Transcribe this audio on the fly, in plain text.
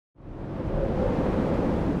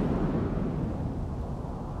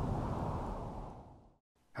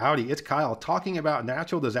Howdy, it's Kyle talking about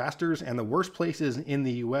natural disasters and the worst places in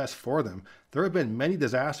the US for them. There have been many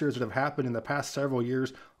disasters that have happened in the past several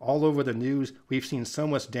years all over the news. We've seen so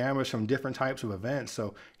much damage from different types of events.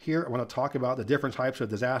 So here I want to talk about the different types of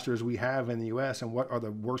disasters we have in the US and what are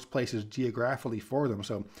the worst places geographically for them.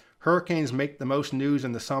 So hurricanes make the most news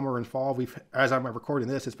in the summer and fall. As I'm recording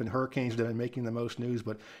this, it's been hurricanes that have been making the most news,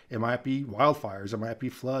 but it might be wildfires, it might be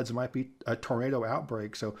floods, it might be a tornado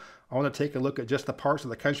outbreak. So I want to take a look at just the parts of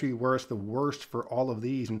the country where it's the worst for all of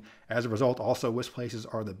these, and as a result, also which places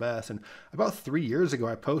are the best. And about 3 years ago,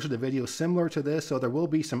 I posted a video similar to this, so there will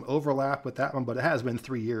be some overlap with that one, but it has been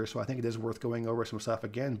 3 years, so I think it is worth going over some stuff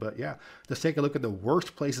again. But yeah, let's take a look at the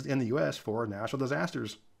worst places in the US for natural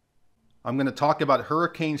disasters. I'm going to talk about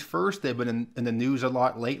hurricanes first. They've been in the news a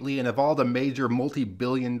lot lately, and of all the major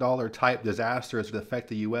multi-billion-dollar type disasters that affect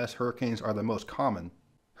the US, hurricanes are the most common.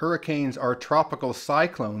 Hurricanes are tropical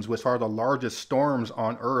cyclones, which are the largest storms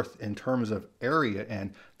on Earth in terms of area,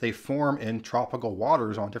 and they form in tropical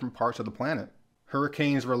waters on different parts of the planet.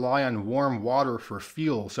 Hurricanes rely on warm water for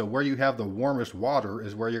fuel, so where you have the warmest water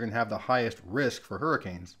is where you're going to have the highest risk for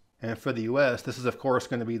hurricanes. And for the US, this is of course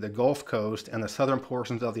going to be the Gulf Coast and the southern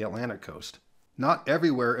portions of the Atlantic coast. Not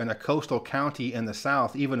everywhere in a coastal county in the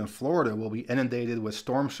south, even in Florida, will be inundated with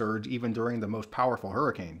storm surge even during the most powerful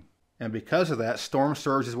hurricane. And because of that, storm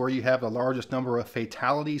surge is where you have the largest number of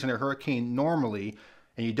fatalities in a hurricane normally,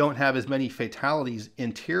 and you don't have as many fatalities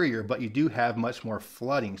interior, but you do have much more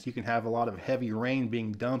flooding. So you can have a lot of heavy rain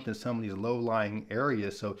being dumped in some of these low-lying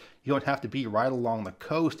areas. So you don't have to be right along the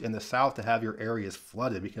coast in the south to have your areas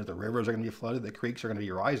flooded, because the rivers are going to be flooded, the creeks are going to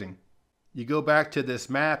be rising. You go back to this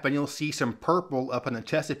map and you'll see some purple up in the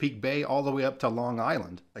Chesapeake Bay all the way up to Long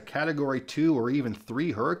Island. A Category 2 or even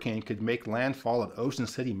 3 hurricane could make landfall at Ocean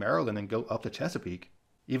City, Maryland and go up to Chesapeake.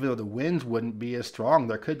 Even though the winds wouldn't be as strong,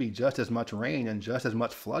 there could be just as much rain and just as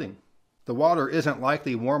much flooding. The water isn't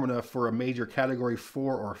likely warm enough for a major Category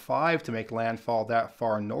 4 or 5 to make landfall that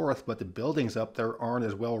far north, but the buildings up there aren't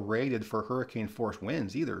as well rated for hurricane force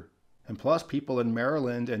winds either. And plus, people in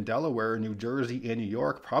Maryland and Delaware, New Jersey, and New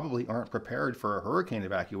York probably aren't prepared for a hurricane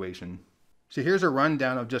evacuation. So here's a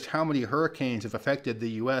rundown of just how many hurricanes have affected the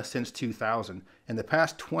US since 2000. In the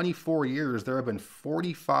past 24 years, there have been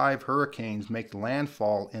 45 hurricanes make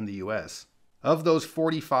landfall in the US. Of those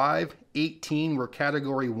 45, 18 were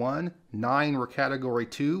Category 1, 9 were Category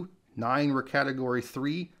 2, 9 were Category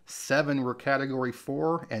 3, 7 were Category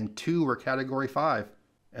 4, and 2 were Category 5.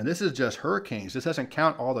 And this is just hurricanes. This doesn't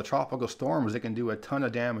count all the tropical storms that can do a ton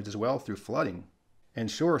of damage as well through flooding. And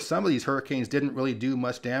sure, some of these hurricanes didn't really do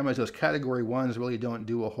much damage. Those Category 1s really don't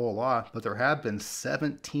do a whole lot, but there have been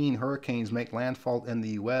 17 hurricanes make landfall in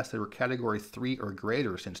the US that were Category 3 or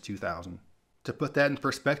greater since 2000. To put that in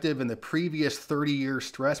perspective, in the previous 30-year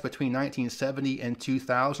stretch between 1970 and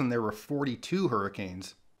 2000, there were 42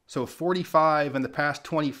 hurricanes. So 45 in the past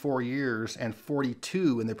 24 years and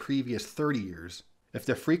 42 in the previous 30 years. If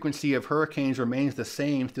the frequency of hurricanes remains the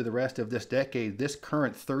same through the rest of this decade, this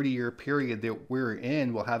current 30-year period that we're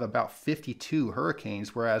in will have about 52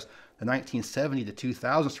 hurricanes, whereas the 1970 to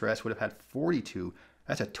 2000 stretch would have had 42.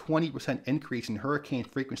 That's a 20% increase in hurricane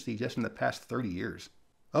frequency just in the past 30 years.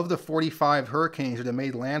 Of the 45 hurricanes that have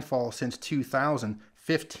made landfall since 2000,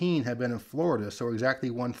 15 have been in Florida, so exactly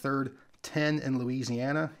 1/3, 10 in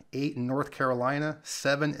Louisiana, 8 in North Carolina,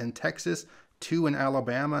 7 in Texas, 2 in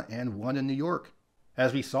Alabama, and 1 in New York.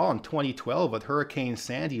 As we saw in 2012 with Hurricane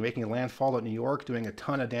Sandy making landfall at New York, doing a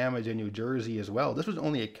ton of damage in New Jersey as well. This was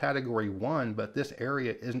only a Category 1, but this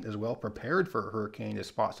area isn't as well prepared for a hurricane as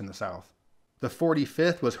spots in the south. The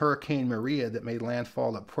 45th was Hurricane Maria that made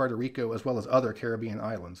landfall at Puerto Rico as well as other Caribbean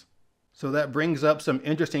islands. So that brings up some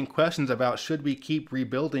interesting questions about should we keep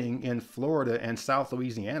rebuilding in Florida and South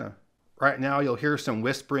Louisiana. Right now you'll hear some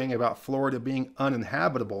whispering about Florida being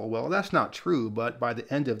uninhabitable. Well, that's not true, but by the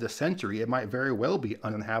end of the century, it might very well be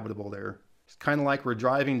uninhabitable there. It's kind of like we're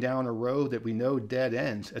driving down a road that we know dead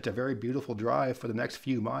ends. It's a very beautiful drive for the next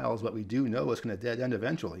few miles, but we do know it's going to dead end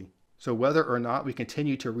eventually. So whether or not we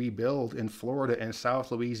continue to rebuild in Florida and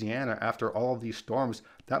South Louisiana after all of these storms,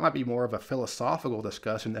 that might be more of a philosophical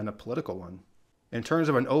discussion than a political one. In terms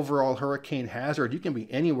of an overall hurricane hazard, you can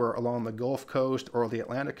be anywhere along the Gulf Coast or the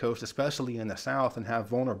Atlantic coast, especially in the south, and have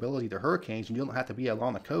vulnerability to hurricanes. And you don't have to be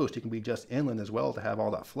along the coast. You can be just inland as well to have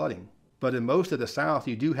all that flooding. But in most of the south,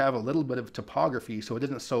 you do have a little bit of topography, so it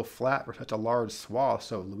isn't so flat for such a large swath.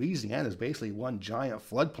 So Louisiana is basically one giant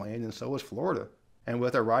floodplain, and so is Florida. And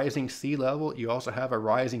with a rising sea level, you also have a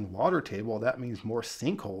rising water table. That means more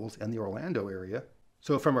sinkholes in the Orlando area.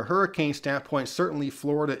 So from a hurricane standpoint, certainly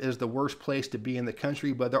Florida is the worst place to be in the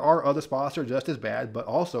country, but there are other spots that are just as bad, but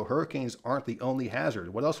also hurricanes aren't the only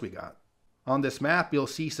hazard. What else we got? On this map, you'll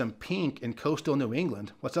see some pink in coastal New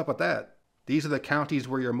England. What's up with that? These are the counties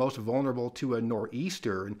where you're most vulnerable to a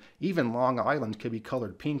nor'easter, and even Long Island could be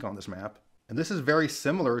colored pink on this map. And this is very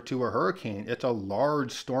similar to a hurricane. It's a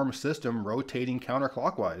large storm system rotating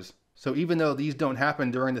counterclockwise. So even though these don't happen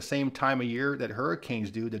during the same time of year that hurricanes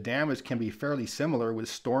do, the damage can be fairly similar with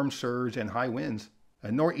storm surge and high winds.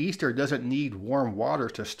 A nor'easter doesn't need warm water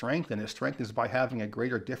to strengthen. It strengthens by having a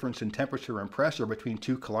greater difference in temperature and pressure between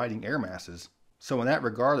two colliding air masses. So in that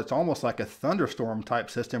regard, it's almost like a thunderstorm type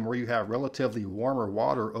system where you have relatively warmer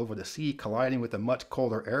water over the sea colliding with a much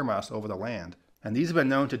colder air mass over the land. And these have been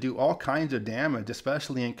known to do all kinds of damage,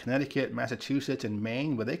 especially in Connecticut, Massachusetts, and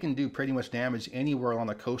Maine, but they can do pretty much damage anywhere on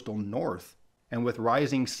the coastal north. And with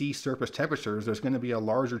rising sea surface temperatures, there's going to be a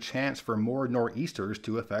larger chance for more nor'easters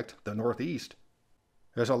to affect the northeast.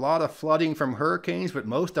 There's a lot of flooding from hurricanes, but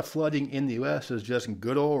most of flooding in the U.S. is just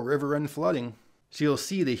good old riverine flooding. So you'll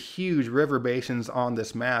see the huge river basins on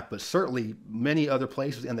this map, but certainly many other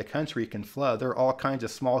places in the country can flood. There are all kinds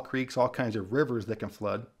of small creeks, all kinds of rivers that can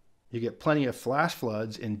flood. You get plenty of flash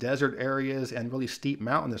floods in desert areas and really steep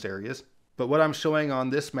mountainous areas. But what I'm showing on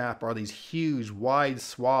this map are these huge, wide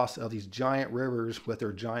swaths of these giant rivers with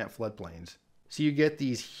their giant floodplains. So you get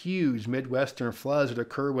these huge Midwestern floods that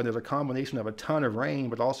occur when there's a combination of a ton of rain,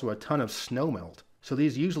 but also a ton of snowmelt. So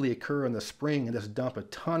these usually occur in the spring and just dump a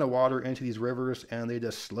ton of water into these rivers and they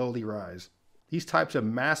just slowly rise. These types of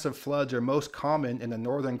massive floods are most common in the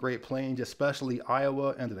northern Great Plains, especially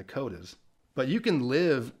Iowa and the Dakotas. But you can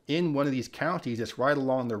live in one of these counties that's right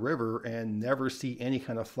along the river and never see any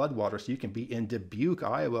kind of floodwater. So you can be in Dubuque,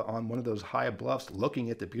 Iowa on one of those high bluffs looking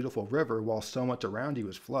at the beautiful river while so much around you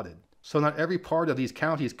is flooded. So not every part of these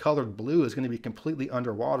counties colored blue is going to be completely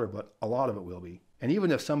underwater, but a lot of it will be. And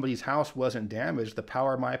even if somebody's house wasn't damaged, the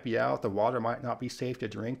power might be out, the water might not be safe to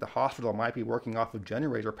drink, the hospital might be working off of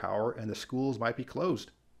generator power, and the schools might be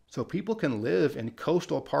closed. So people can live in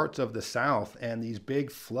coastal parts of the South and these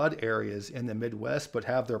big flood areas in the Midwest, but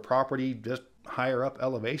have their property just higher up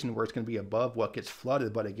elevation where it's going to be above what gets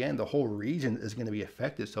flooded. But again, the whole region is going to be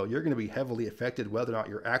affected. So you're going to be heavily affected whether or not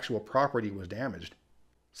your actual property was damaged.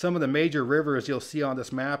 Some of the major rivers you'll see on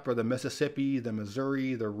this map are the Mississippi, the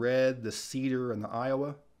Missouri, the Red, the Cedar, and the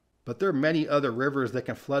Iowa. But there are many other rivers that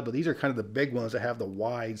can flood, but these are kind of the big ones that have the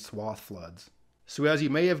wide swath floods. So as you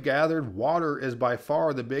may have gathered, water is by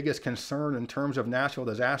far the biggest concern in terms of natural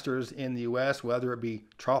disasters in the U.S., whether it be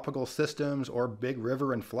tropical systems or big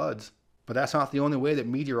river and floods. But that's not the only way that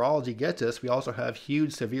meteorology gets us. We also have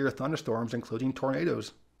huge severe thunderstorms, including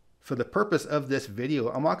tornadoes. For the purpose of this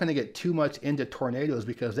video, I'm not going to get too much into tornadoes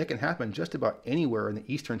because they can happen just about anywhere in the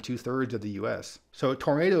eastern two-thirds of the U.S. So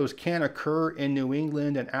tornadoes can occur in New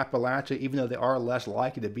England and Appalachia, even though they are less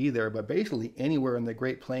likely to be there, but basically anywhere in the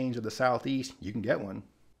Great Plains or the Southeast, you can get one.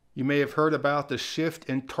 You may have heard about the shift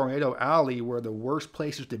in Tornado Alley, where the worst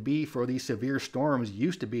places to be for these severe storms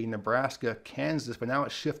used to be Nebraska, Kansas, but now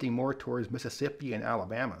it's shifting more towards Mississippi and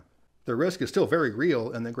Alabama. The risk is still very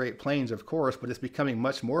real in the Great Plains, of course, but it's becoming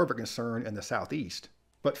much more of a concern in the Southeast.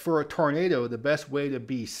 But for a tornado, the best way to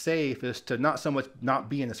be safe is to not so much not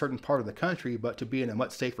be in a certain part of the country, but to be in a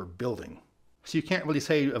much safer building. So you can't really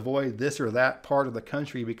say avoid this or that part of the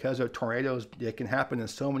country because of tornadoes. It can happen in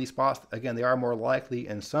so many spots. Again, they are more likely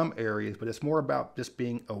in some areas, but it's more about just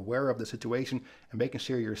being aware of the situation and making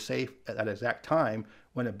sure you're safe at that exact time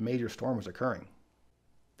when a major storm is occurring.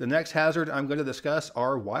 The next hazard I'm going to discuss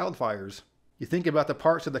are wildfires. You think about the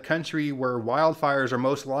parts of the country where wildfires are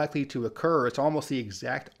most likely to occur, it's almost the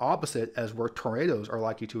exact opposite as where tornadoes are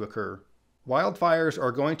likely to occur. Wildfires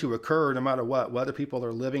are going to occur no matter what, whether people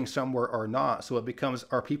are living somewhere or not, so it becomes,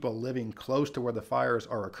 are people living close to where the fires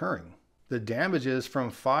are occurring? The damages from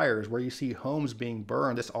fires, where you see homes being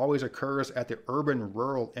burned, this always occurs at the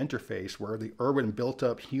urban-rural interface where the urban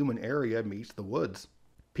built-up human area meets the woods.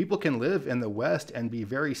 People can live in the West and be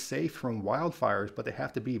very safe from wildfires, but they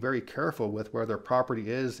have to be very careful with where their property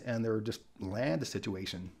is and their just land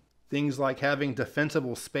situation. Things like having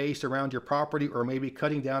defensible space around your property, or maybe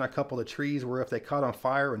cutting down a couple of trees where if they caught on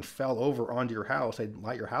fire and fell over onto your house, they'd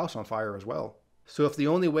light your house on fire as well. So if the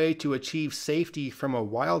only way to achieve safety from a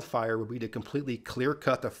wildfire would be to completely clear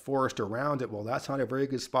cut the forest around it, well, that's not a very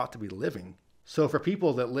good spot to be living. So for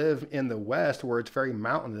people that live in the West where it's very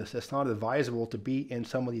mountainous, it's not advisable to be in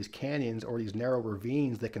some of these canyons or these narrow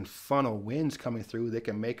ravines that can funnel winds coming through that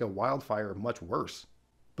can make a wildfire much worse.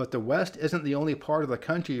 But the West isn't the only part of the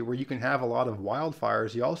country where you can have a lot of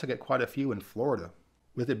wildfires. You also get quite a few in Florida.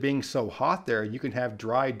 With it being so hot there, you can have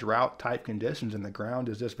dry drought type conditions and the ground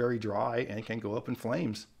is just very dry and can go up in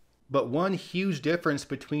flames. But one huge difference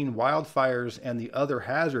between wildfires and the other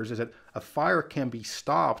hazards is that a fire can be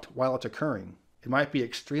stopped while it's occurring. It might be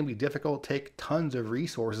extremely difficult, take tons of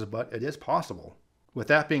resources, but it is possible. With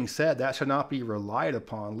that being said, that should not be relied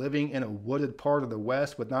upon. Living in a wooded part of the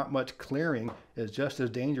West with not much clearing is just as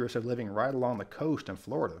dangerous as living right along the coast in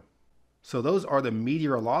Florida. So those are the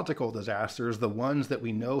meteorological disasters, the ones that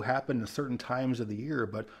we know happen at certain times of the year.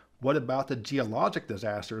 But what about the geologic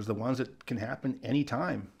disasters, the ones that can happen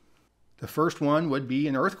anytime? The first one would be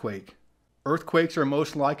an earthquake. Earthquakes are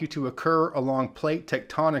most likely to occur along plate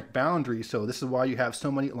tectonic boundaries, so this is why you have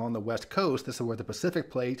so many along the West Coast. This is where the Pacific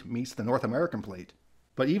plate meets the North American plate.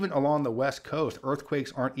 But even along the West Coast,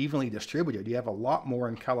 earthquakes aren't evenly distributed. You have a lot more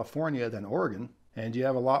in California than Oregon, and you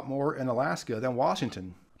have a lot more in Alaska than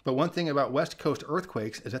Washington. But one thing about West Coast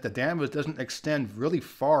earthquakes is that the damage doesn't extend really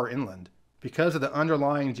far inland. Because of the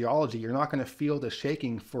underlying geology, you're not going to feel the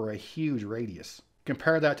shaking for a huge radius.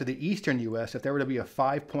 Compare that to the eastern U.S. If there were to be a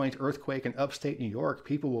 5-point earthquake in upstate New York,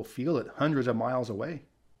 people will feel it hundreds of miles away.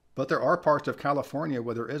 But there are parts of California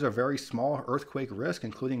where there is a very small earthquake risk,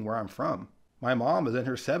 including where I'm from. My mom is in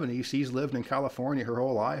her 70s. She's lived in California her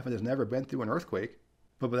whole life and has never been through an earthquake.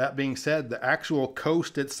 But with that being said, the actual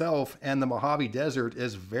coast itself and the Mojave Desert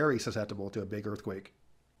is very susceptible to a big earthquake.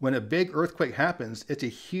 When a big earthquake happens, it's a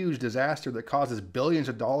huge disaster that causes billions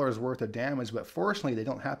of dollars worth of damage, but fortunately they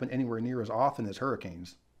don't happen anywhere near as often as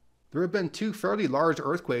hurricanes. There have been 2 fairly large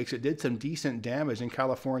earthquakes that did some decent damage in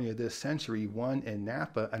California this century, one in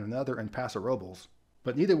Napa and another in Paso Robles.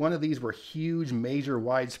 But neither one of these were huge, major,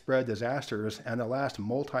 widespread disasters, and the last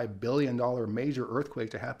multi-billion-dollar major earthquake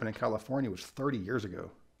to happen in California was 30 years ago.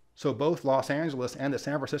 So both Los Angeles and the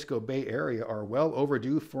San Francisco Bay Area are well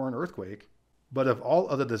overdue for an earthquake. But of all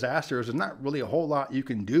other disasters, there's not really a whole lot you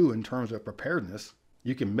can do in terms of preparedness.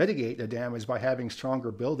 You can mitigate the damage by having stronger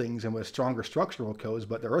buildings and with stronger structural codes,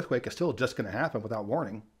 but the earthquake is still just going to happen without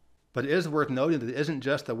warning. But it is worth noting that it isn't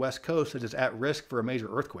just the West Coast that is at risk for a major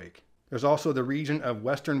earthquake. There's also the region of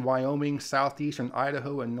western Wyoming, southeastern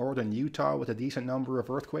Idaho, and northern Utah with a decent number of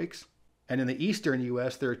earthquakes. And in the eastern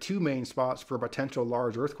U.S., there are 2 main spots for a potential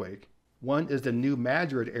large earthquake. One is the New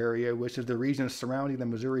Madrid area, which is the region surrounding the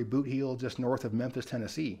Missouri Boot Heel just north of Memphis,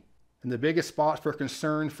 Tennessee. And the biggest spots for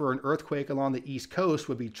concern for an earthquake along the East Coast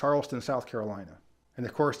would be Charleston, South Carolina. And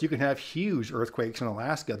of course, you can have huge earthquakes in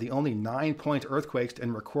Alaska. The only 9-point earthquakes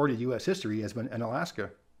in recorded U.S. history has been in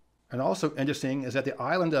Alaska. And also interesting is that the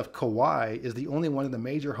island of Kauai is the only one of the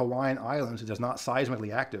major Hawaiian islands that is not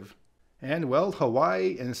seismically active. And well,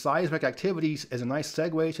 Hawaii and seismic activities is a nice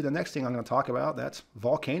segue to the next thing I'm going to talk about. That's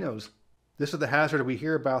volcanoes. This is the hazard we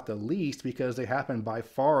hear about the least because they happen by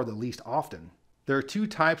far the least often. There are 2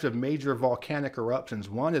 types of major volcanic eruptions.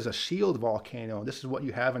 One is a shield volcano. This is what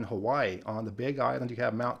you have in Hawaii. On the big island, you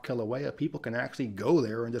have Mount Kilauea. People can actually go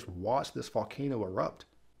there and just watch this volcano erupt.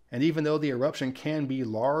 And even though the eruption can be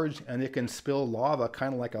large and it can spill lava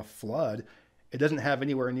kind of like a flood, it doesn't have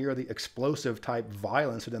anywhere near the explosive type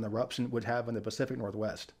violence that an eruption would have in the Pacific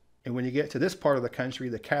Northwest. And when you get to this part of the country,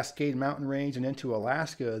 the Cascade Mountain Range and into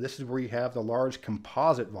Alaska, this is where you have the large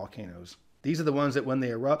composite volcanoes. These are the ones that when they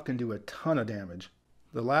erupt can do a ton of damage.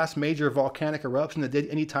 The last major volcanic eruption that did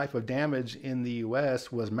any type of damage in the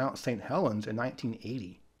US was Mount St. Helens in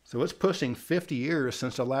 1980. So it's pushing 50 years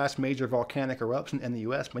since the last major volcanic eruption in the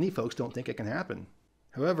US. Many folks don't think it can happen.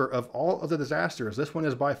 However, of all of the disasters, this one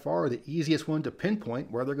is by far the easiest one to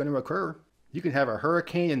pinpoint where they're going to occur. You can have a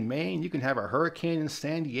hurricane in Maine, you can have a hurricane in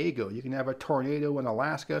San Diego, you can have a tornado in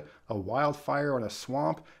Alaska, a wildfire in a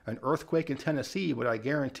swamp, an earthquake in Tennessee, but I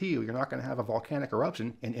guarantee you, you're not going to have a volcanic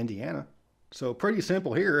eruption in Indiana. So pretty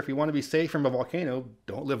simple here. If you want to be safe from a volcano,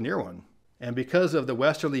 don't live near one. And because of the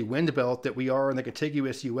westerly wind belt that we are in the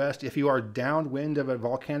contiguous U.S., if you are downwind of a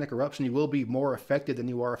volcanic eruption, you will be more affected than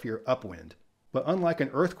you are if you're upwind. But unlike an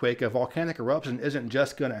earthquake, a volcanic eruption isn't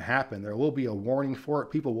just going to happen. There will be a warning for it.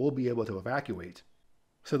 People will be able to evacuate.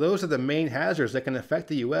 So those are the main hazards that can affect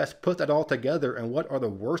the U.S. Put that all together, and what are the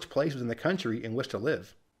worst places in the country in which to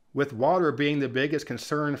live? With water being the biggest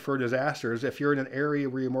concern for disasters, if you're in an area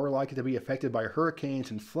where you're more likely to be affected by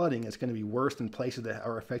hurricanes and flooding, it's going to be worse than places that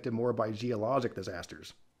are affected more by geologic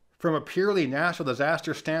disasters. From a purely natural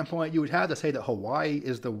disaster standpoint, you would have to say that Hawaii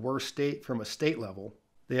is the worst state from a state level.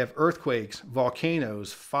 They have earthquakes,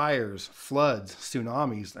 volcanoes, fires, floods,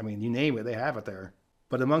 tsunamis. I mean, you name it, they have it there.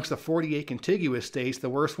 But amongst the 48 contiguous states, the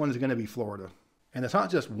worst one is going to be Florida. And it's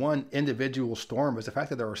not just one individual storm, it's the fact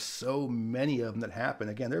that there are so many of them that happen.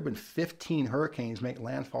 Again, there have been 15 hurricanes make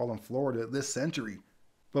landfall in Florida this century.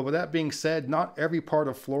 But with that being said, not every part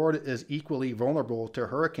of Florida is equally vulnerable to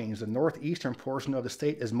hurricanes. The northeastern portion of the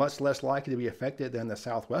state is much less likely to be affected than the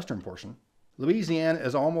southwestern portion. Louisiana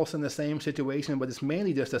is almost in the same situation, but it's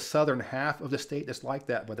mainly just the southern half of the state that's like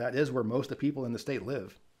that, but that is where most of the people in the state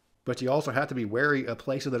live. But you also have to be wary of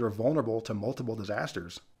places that are vulnerable to multiple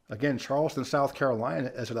disasters. Again, Charleston, South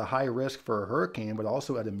Carolina is at a high risk for a hurricane, but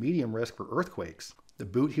also at a medium risk for earthquakes. The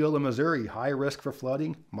Boot Heel in Missouri, high risk for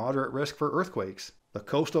flooding, moderate risk for earthquakes. The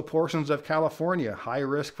coastal portions of California, high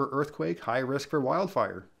risk for earthquake, high risk for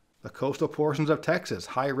wildfire. The coastal portions of Texas,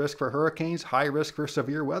 high risk for hurricanes, high risk for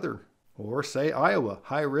severe weather. Or say Iowa,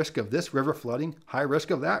 high risk of this river flooding, high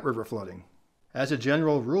risk of that river flooding. As a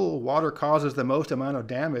general rule, water causes the most amount of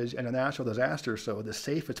damage in a natural disaster, so the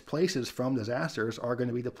safest places from disasters are going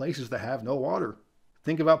to be the places that have no water.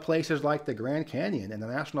 Think about places like the Grand Canyon and the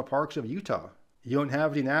national parks of Utah. You don't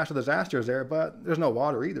have any natural disasters there, but there's no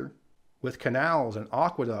water either. With canals and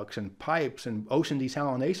aqueducts and pipes and ocean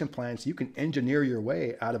desalination plants, you can engineer your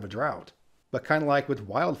way out of a drought. But kind of like with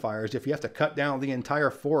wildfires, if you have to cut down the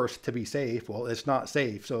entire forest to be safe, well, it's not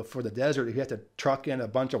safe. So for the desert, if you have to truck in a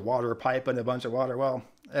bunch of water, pipe in a bunch of water, well,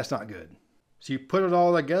 that's not good. So you put it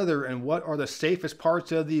all together, and what are the safest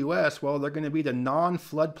parts of the U.S.? Well, they're going to be the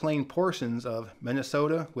non-floodplain portions of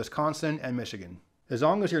Minnesota, Wisconsin, and Michigan. As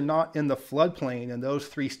long as you're not in the floodplain in those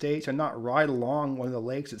three states and not right along one of the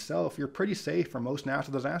lakes itself, you're pretty safe from most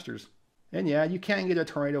natural disasters. And yeah, you can get a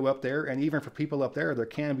tornado up there, and even for people up there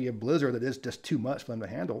can be a blizzard that is just too much for them to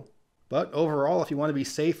handle. But overall, if you want to be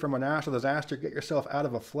safe from a natural disaster, get yourself out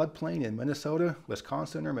of a floodplain in Minnesota,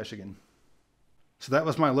 Wisconsin, or Michigan. So that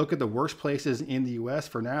was my look at the worst places in the U.S.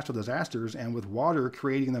 for natural disasters, and with water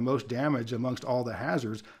creating the most damage amongst all the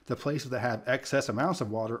hazards, the places that have excess amounts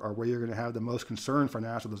of water are where you're going to have the most concern for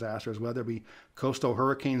natural disasters, whether it be coastal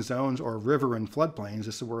hurricane zones or riverine floodplains.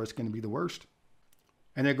 This is where it's going to be the worst.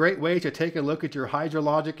 And a great way to take a look at your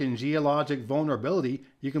hydrologic and geologic vulnerability,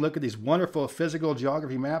 you can look at these wonderful physical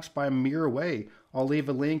geography maps by Mirway. I'll leave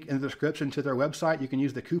a link in the description to their website. You can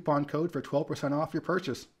use the coupon code for 12% off your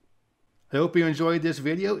purchase. I hope you enjoyed this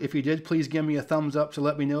video. If you did, please give me a thumbs up to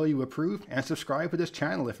let me know you approve, and subscribe to this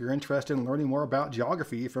channel if you're interested in learning more about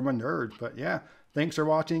geography from a nerd. But yeah, thanks for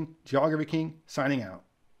watching. Geography King, signing out.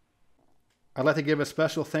 I'd like to give a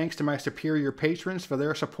special thanks to my superior patrons for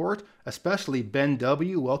their support, especially Ben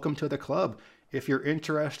W. Welcome to the club. If you're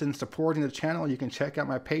interested in supporting the channel, you can check out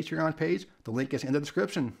my Patreon page. The link is in the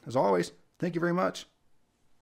description. As always, thank you very much.